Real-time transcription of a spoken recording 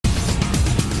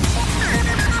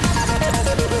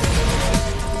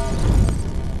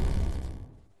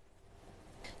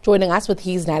Joining us with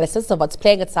his analysis of what's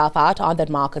playing itself out on that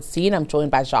market scene, I'm joined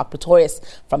by Jacques Pretorius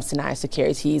from Sinayo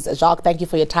Securities. Jacques, thank you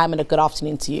for your time and a good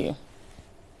afternoon to you.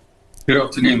 Good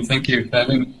afternoon. Thank you for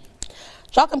having me.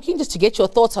 Jacques, I'm keen just to get your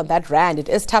thoughts on that rand. It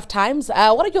is tough times.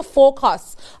 What are your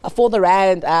forecasts for the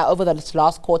rand over the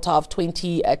last quarter of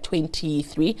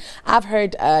 2023? I've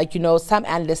heard, some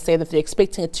analysts say that they're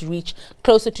expecting it to reach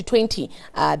closer to 20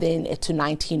 than to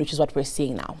 19, which is what we're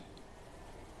seeing now.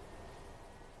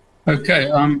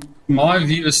 Okay, my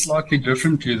view is slightly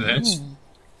different to that.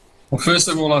 Well, first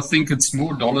of all, I think it's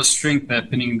more dollar strength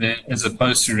happening there as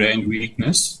opposed to rand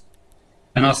weakness.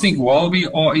 And I think while we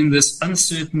are in this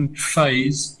uncertain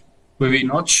phase where we're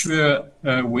not sure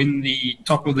when the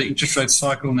top of the interest rate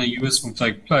cycle in the US will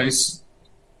take place,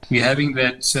 we're having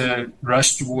that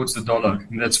rush towards the dollar,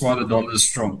 and that's why the dollar is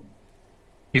strong.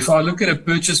 If I look at a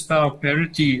purchase power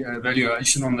parity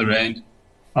valuation on the rand,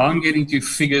 I'm getting to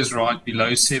figures right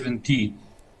below 17.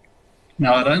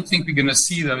 Now, I don't think we're going to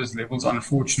see those levels,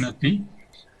 unfortunately,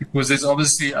 because there's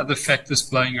obviously other factors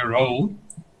playing a role.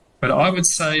 But I would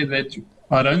say that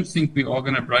I don't think we are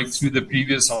going to break through the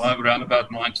previous high of around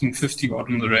about 1950 odd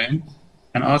on the rand.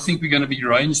 And I think we're going to be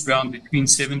range bound between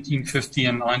 1750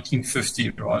 and 1950,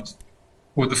 right,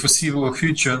 for the foreseeable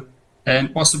future,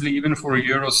 and possibly even for a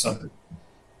year or so.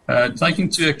 Take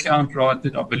into account, right,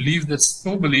 that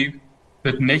still believe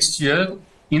that next year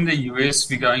in the US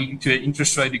we're going into an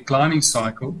interest rate declining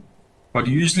cycle. What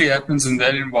usually happens in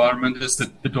that environment is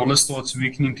that the dollar starts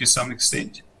weakening to some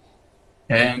extent.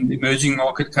 And emerging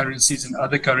market currencies and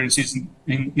other currencies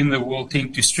in the world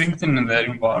tend to strengthen in that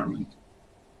environment.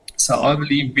 So I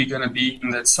believe we're going to be in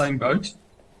that same boat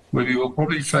where we will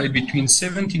probably trade between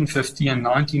 1750 and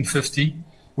 1950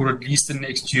 for at least the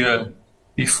next year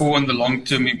before in the long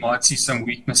term we might see some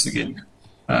weakness again.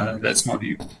 That's my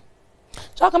view.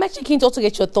 Jacques, I'm actually keen to also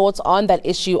get your thoughts on that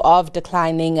issue of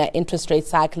declining interest rate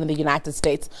cycle in the United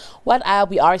States. What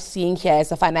we are seeing here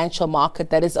is a financial market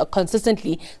that is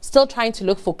consistently still trying to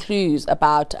look for clues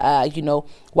about,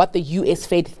 what the US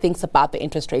Fed thinks about the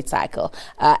interest rate cycle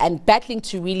and battling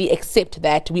to really accept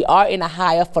that we are in a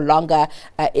higher for longer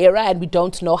era and we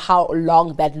don't know how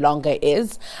long that longer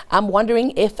is. I'm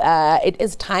wondering if it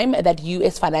is time that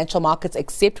US financial markets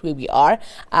accept where we are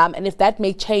and if that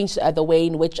may change the way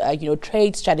in which,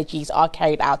 trade strategies are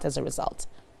carried out as a result.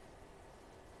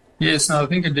 Yes, no, I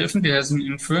think it definitely has an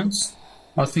influence.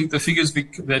 I think the figures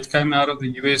that came out of the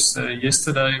US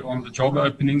yesterday on the job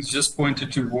openings just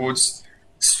pointed towards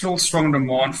still strong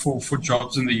demand for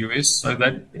jobs in the US. So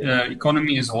that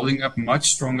economy is holding up much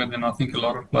stronger than I think a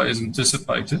lot of players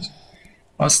anticipated.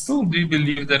 I still do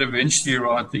believe that eventually,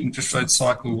 right, the interest rate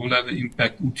cycle will have an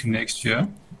impact into next year.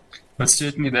 But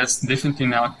certainly that's definitely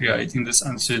now creating this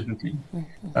uncertainty.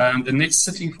 The next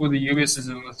sitting for the US is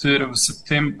on the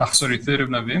 3rd of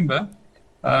November.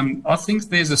 I think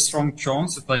there's a strong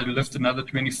chance that they lift another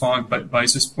 25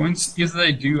 basis points. If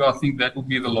they do, I think that will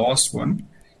be the last one.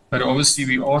 But obviously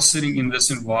we are sitting in this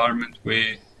environment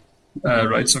where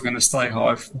rates are going to stay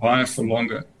higher for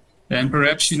longer. And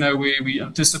perhaps, where we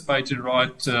anticipated,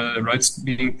 rates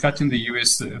being cut in the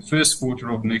US the first quarter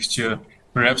of next year,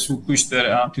 perhaps we'll push that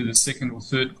out to the second or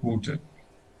third quarter.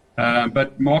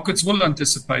 But markets will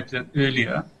anticipate that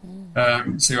earlier.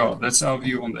 That's our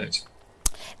view on that.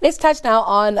 Let's touch now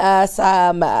on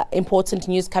some important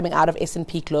news coming out of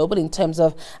S&P Global in terms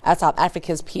of South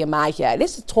Africa's PMI here.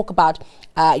 Let's just talk about,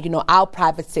 our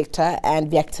private sector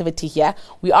and the activity here.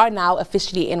 We are now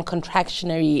officially in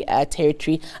contractionary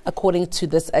territory according to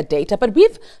this data, but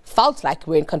we've felt like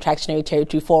we're in contractionary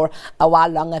territory for a while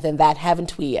longer than that,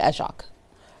 haven't we, Jacques?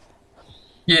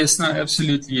 Yes, no,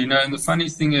 absolutely. And the funny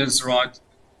thing is, right,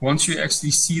 once you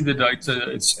actually see the data,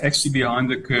 it's actually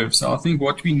behind the curve. So I think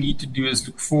what we need to do is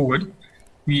look forward.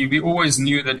 We always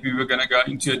knew that we were going to go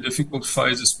into a difficult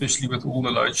phase, especially with all the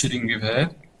load shedding we've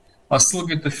had. I still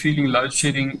get the feeling load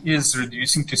shedding is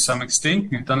reducing to some extent.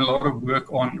 We've done a lot of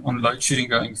work on load shedding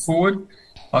going forward.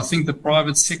 I think the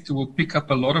private sector will pick up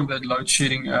a lot of that load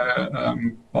shedding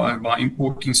by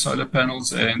importing solar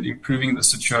panels and improving the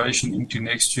situation into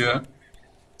next year.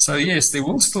 So yes, there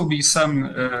will still be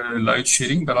some load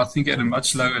shedding, but I think at a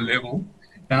much lower level.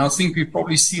 And I think we've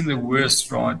probably seen the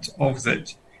worst, right, of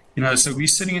that. So we're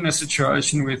sitting in a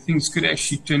situation where things could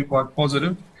actually turn quite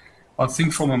positive. I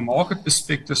think from a market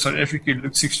perspective, South Africa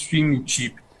looks extremely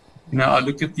cheap. I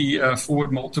look at the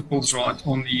forward multiples, right,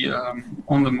 on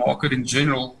the market in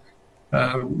general.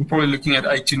 We're probably looking at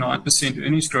 8 to 9%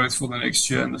 earnings growth for the next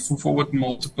year, and the forward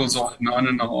multiples are at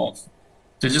 9.5.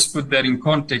 To just put that in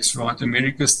context, right,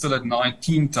 America is still at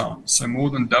 19 times, so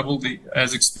more than double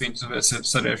as expensive as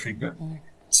South Africa.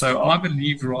 So I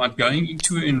believe, right, going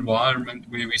into an environment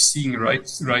where we're seeing rate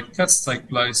cuts take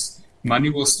place, money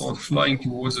will start flowing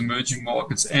towards emerging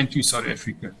markets and to South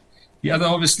Africa. The other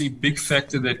obviously big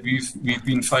factor that we've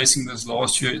been facing this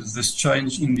last year is this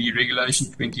change in the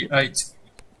Regulation 28,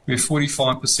 where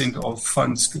 45% of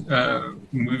funds so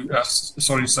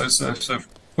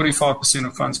 45%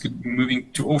 of funds could be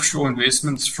moving to offshore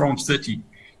investments from 30.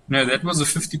 Now that was a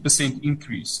 50%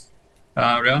 increase.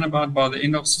 Around about by the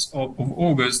end of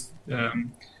August,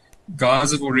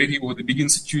 guys have already, or the big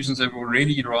institutions have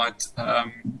already,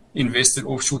 invested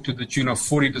offshore to the tune of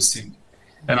 40%.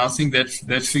 And I think that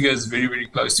figure is very, very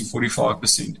close to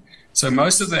 45%. So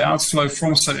most of the outflow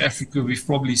from South Africa we've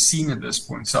probably seen at this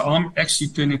point. So I'm actually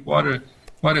turning quite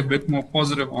a bit more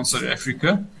positive on South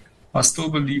Africa. I still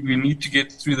believe we need to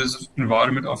get through this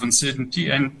environment of uncertainty.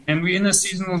 And we're in a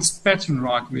seasonal pattern,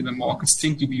 right, where the markets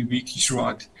tend to be weakish,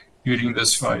 right, during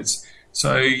this phase.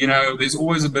 So, there's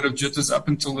always a bit of jitters up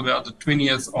until about the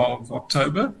 20th of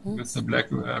October with the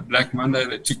Black Monday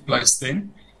that took place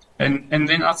then. And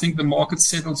then I think the market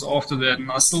settles after that, and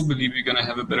I still believe we're going to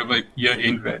have a bit of a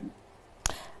year-end rally.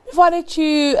 Before I let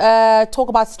you talk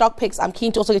about stock picks, I'm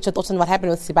keen to also get your thoughts on what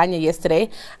happened with Sibanye yesterday.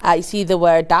 You see, they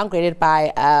were downgraded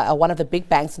by one of the big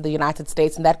banks in the United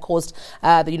States, and that caused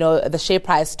the share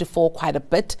price to fall quite a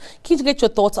bit. Keen to get your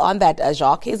thoughts on that,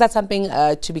 Jacques. Is that something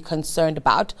to be concerned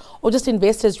about, or just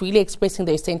investors really expressing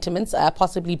their sentiments,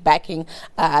 possibly backing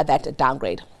that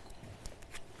downgrade?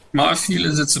 My feel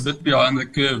is it's a bit behind the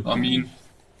curve. I mean,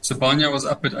 Sibanye was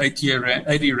up at 80 rand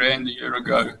a year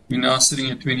ago. We're now sitting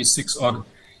at 26 odd.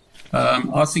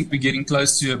 I think we're getting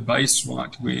close to a base,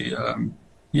 right, where,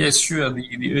 yes, sure,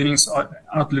 the earnings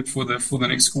outlook for the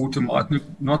next quarter might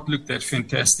not look that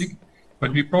fantastic,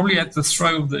 but we're probably at the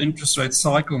throw of the interest rate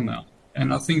cycle now.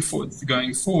 And I think for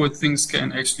going forward, things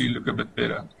can actually look a bit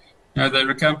better. They're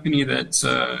a company that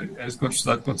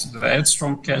they had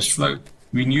strong cash flow.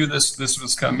 We knew this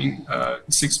was coming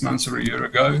 6 months or a year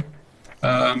ago.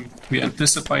 We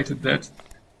anticipated that.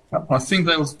 I think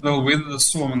they'll weather the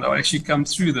storm and they'll actually come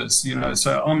through this,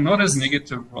 So I'm not as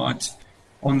negative, right,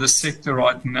 on the sector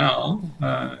right now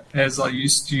as I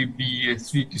used to be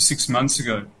 3 to 6 months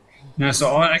ago.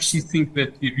 So I actually think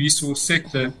that the resource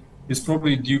sector is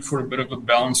probably due for a bit of a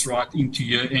bounce right into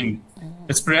year end.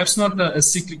 It's perhaps not a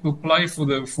cyclical play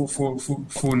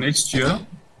for next year,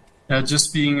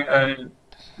 just seeing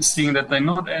that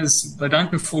they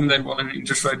don't perform that well in an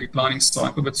interest rate declining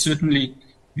cycle, but certainly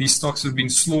these stocks have been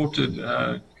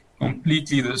slaughtered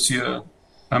completely this year.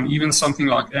 Even something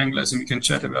like Anglos, and we can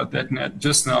chat about that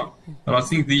just now. But I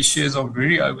think these shares are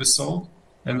very oversold,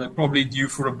 and they're probably due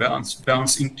for a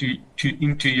bounce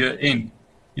into year end.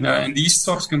 And these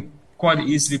stocks can quite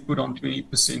easily put on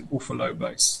 20% off a low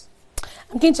base.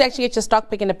 I'm keen to actually get your stock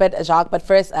pick in a bit, Jacques, but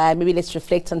first, maybe let's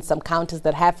reflect on some counters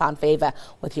that have found favor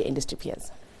with your industry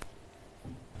peers.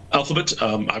 Alphabet,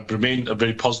 I've remained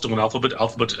very positive on Alphabet.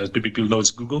 Alphabet, as people know,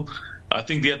 is Google. I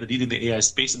think they are the lead in the AI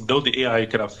space. And though the AI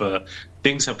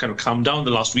things have kind of calmed down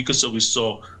the last week or so, we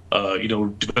saw,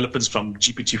 developments from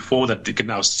GPT-4 that they can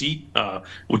now see,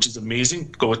 which is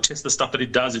amazing. Go test the stuff that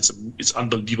it does. It's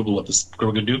unbelievable what this is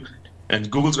going to do. And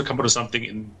Google's going to come out with something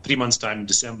in 3 months' time in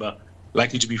December,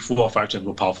 likely to be 4 or 5 times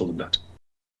more powerful than that.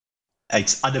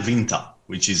 It's Adevinta,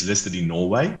 which is listed in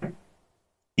Norway.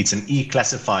 It's an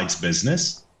e-classifieds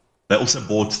business. They also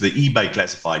bought the eBay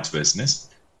classifieds business.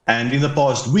 And in the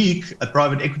past week, a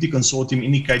private equity consortium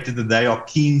indicated that they are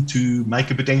keen to make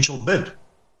a potential bid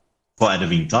for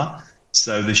Adevinta.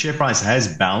 So the share price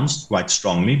has bounced quite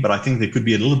strongly, but I think there could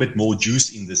be a little bit more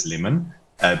juice in this lemon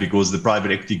because the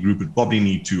private equity group would probably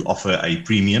need to offer a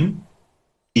premium,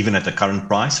 even at the current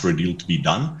price, for a deal to be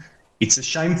done. It's a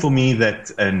shame for me that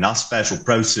Naspers or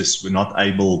Prosus were not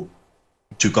able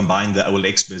to combine the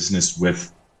OLX business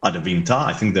with Adevinta.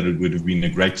 I think that it would have been a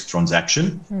great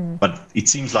transaction, but it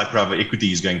seems like private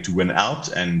equity is going to win out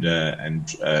and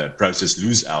Prosus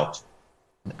lose out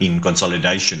in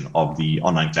consolidation of the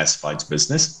online classifieds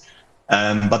business.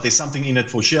 But there's something in it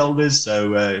for shareholders.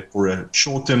 So for a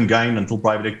short-term gain until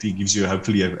private equity gives you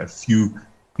hopefully a few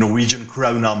Norwegian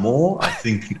krona more, I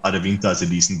think Adevinta is a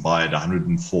decent buy at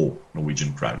 104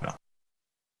 Norwegian krona.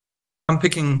 I'm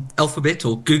picking Alphabet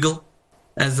or Google.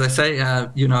 As I say,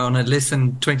 on a less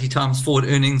than 20 times forward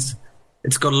earnings,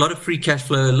 it's got a lot of free cash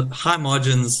flow, high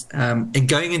margins, and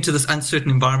going into this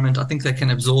uncertain environment, I think they can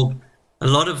absorb a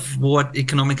lot of what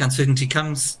economic uncertainty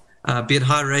comes, be it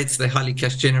high rates, they're highly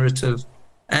cash generative.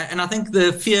 And I think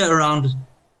the fear around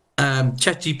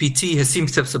ChatGPT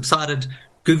seems to have subsided.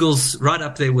 Google's right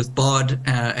up there with Bard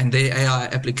and their AI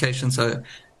application. So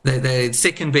they're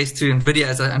second best to NVIDIA,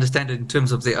 as I understand it, in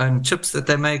terms of their own chips that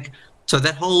they make. So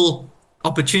that whole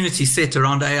opportunity set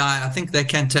around AI, I think they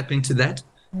can tap into that.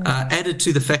 Added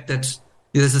to the fact that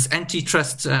there's this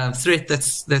antitrust threat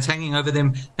that's hanging over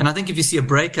them. And I think if you see a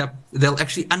breakup, they'll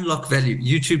actually unlock value.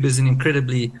 YouTube is an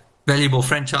incredibly valuable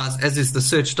franchise, as is the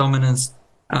search dominance.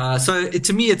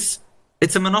 To me, it's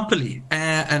a monopoly,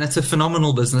 and it's a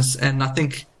phenomenal business. And I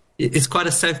think it's quite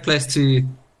a safe place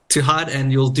to hide,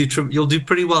 and you'll do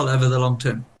pretty well over the long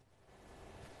term.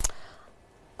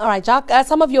 All right, Jacques,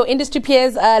 some of your industry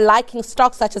peers liking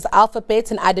stocks such as Alphabet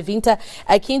and Adevinta.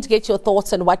 Keen to get your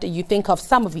thoughts on what you think of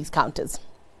some of these counters.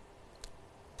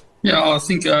 Yeah, I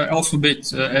think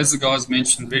Alphabet, as the guys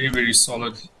mentioned, very, very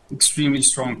solid, extremely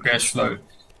strong cash flow.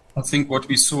 I think what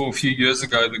we saw a few years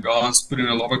ago, the guys put in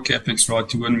a lot of capex, right,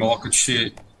 to win market share.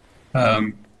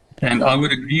 And I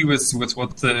would agree with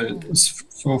what the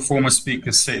former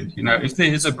speaker said. You know, if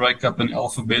there is a breakup in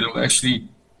Alphabet, it'll actually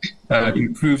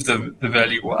improve the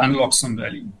value or unlock some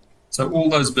value. So all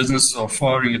those businesses are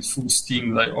firing at full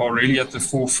steam. They are really at the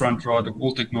forefront, right, of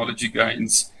all technology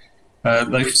gains.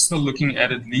 They're still looking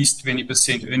at least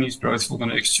 20% earnings growth for the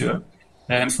next year.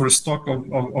 And for a stock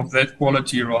of that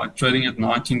quality, right, trading at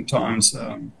 19 times,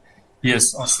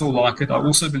 yes, I still like it. I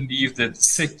also believe that the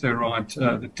sector, right,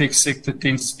 the tech sector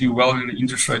tends to do well in the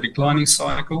interest rate declining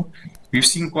cycle. We've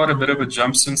seen quite a bit of a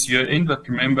jump since year end, but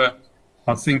remember,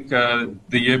 I think the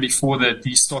year before that,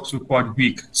 these stocks were quite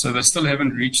weak, so they still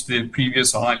haven't reached their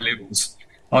previous high levels.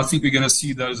 I think we're going to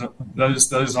see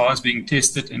those highs being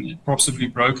tested and possibly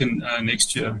broken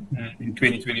next year in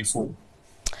 2024.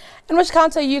 And which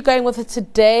counter are you going with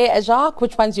today, Jacques?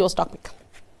 Which one's your stock pick?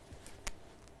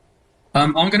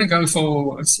 I'm going to go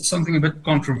for something a bit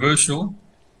controversial.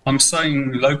 I'm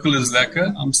saying local is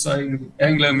lacquer. I'm saying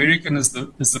Anglo-American is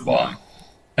the buy.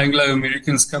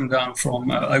 Anglo-Americans come down from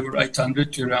over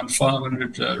 800 to around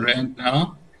 500 Rand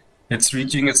now. It's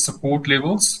reaching its support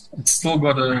levels. It's still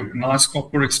got a nice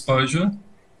copper exposure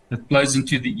that plays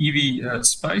into the EV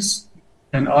space.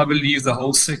 And I believe the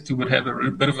whole sector would have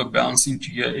a bit of a bounce into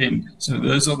year end. So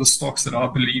those are the stocks that I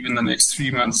believe in the next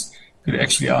 3 months could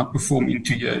actually outperform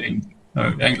into year end.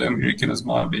 Anglo-American is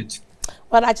my bet.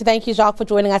 Well, I'd like to thank you, Jacques, for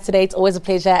joining us today. It's always a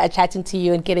pleasure chatting to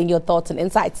you and getting your thoughts and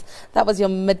insights. That was your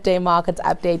midday markets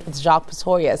update with Jacques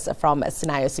Pretorius from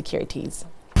Sinayo Securities.